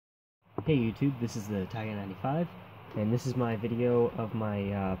Hey YouTube, this is the Tiger95, and this is my video of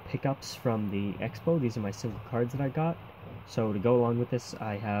my pickups from the expo. These are my single cards that I got. So to go along with this,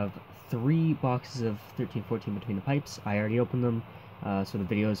 I have 3 boxes of 13-14 Between the Pipes. I already opened them, so the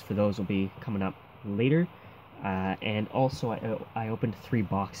videos for those will be coming up later. And also I opened 3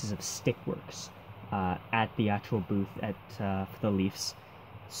 boxes of Stickworks at the actual booth for the Leafs.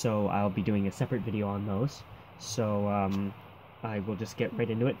 So I'll be doing a separate video on those. So I will just get right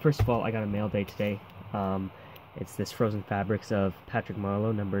into it. First of all, I got a mail day today. It's this Frozen Fabrics of Patrick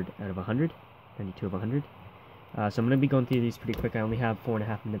Marleau, numbered out of 100, 92 of 100. So I'm going to be going through these pretty quick. I only have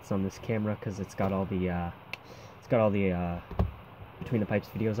 4.5 minutes on this camera because it's got all the Between the Pipes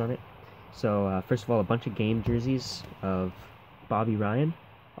videos on it. So first of all, a bunch of game jerseys of Bobby Ryan.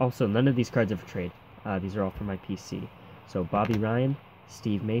 Also, none of these cards are for trade. These are all for my PC. So Bobby Ryan,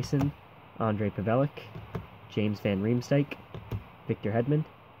 Steve Mason, Andre Pavelec, James Van Riemsdyk, Victor Hedman,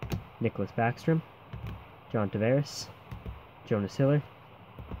 Nicholas Backstrom, John Tavares, Jonas Hiller,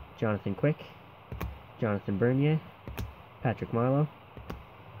 Jonathan Quick, Jonathan Bernier, Patrick Marleau,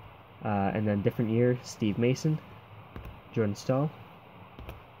 and then different year, Steve Mason, Jordan Staal,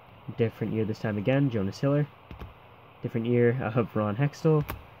 different year this time again, Jonas Hiller, different year of Ron Hextall,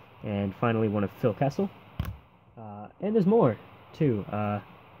 and finally one of Phil Kessel. And there's more, too,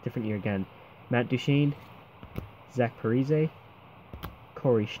 different year again, Matt Duchene, Zach Parise,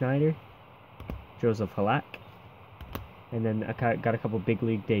 Corey Schneider, Joseph Halak, and then I got a couple big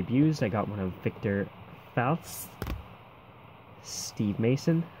league debuts. I got one of Victor Faust, Steve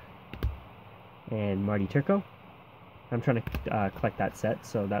Mason, and Marty Turco. I'm trying to collect that set,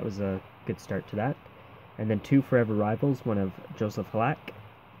 so that was a good start to that. And then 2 Forever Rivals, one of Joseph Halak,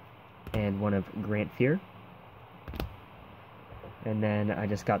 and one of Grant Fuhr. And then I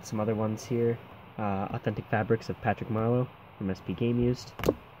just got some other ones here. Authentic Fabrics of Patrick Marleau from SP Game Used.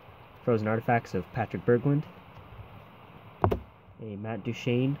 Frozen Artifacts of Patrick Berglund. A Matt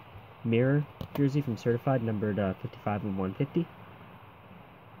Duchene mirror jersey from Certified, numbered 55 of 150.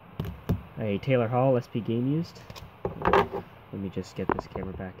 A Taylor Hall SP Game Used. Let me just get this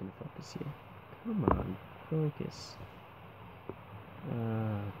camera back into focus here. Come on, focus.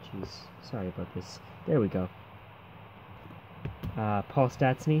 Jeez, sorry about this. There we go. Paul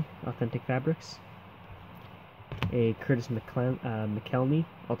Stastny, Authentic Fabrics. A Curtis McElney,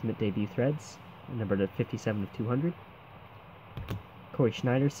 Ultimate Debut Threads, numbered at 57 of 200. Corey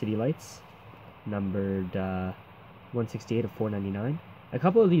Schneider, City Lights, numbered 168 of 499. A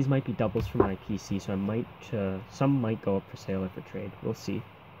couple of these might be doubles for my PC, so some might go up for sale or for trade. We'll see.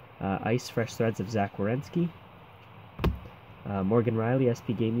 Ice Fresh Threads of Zach Werenski. Morgan Riley,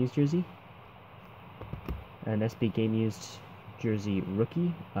 SP Game Used jersey. An SP Game Used jersey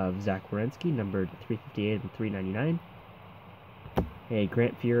rookie of Zach Werenski, numbered 358 and 399. A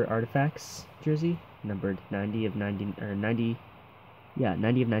Grant Fuhr Artifacts jersey, numbered 90 of 99.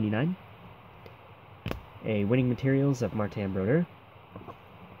 A Winning Materials of Martin Brodeur,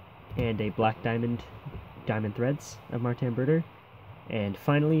 and a Black Diamond Threads of Martin Brodeur, and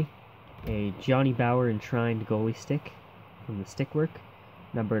finally a Johnny Bower Enshrined Goalie Stick from the Stickwork,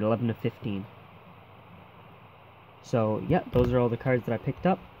 numbered 11 of 15. So, yeah, those are all the cards that I picked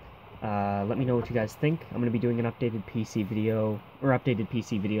up. Let me know what you guys think. I'm going to be doing an updated PC video, or updated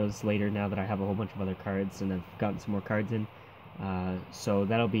PC videos later now that I have a whole bunch of other cards and I've gotten some more cards in. So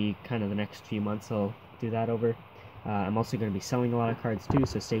that'll be kind of the next few months I'll do that over. I'm also going to be selling a lot of cards too,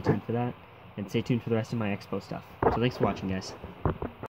 so stay tuned for that. And stay tuned for the rest of my expo stuff. So thanks for watching, guys.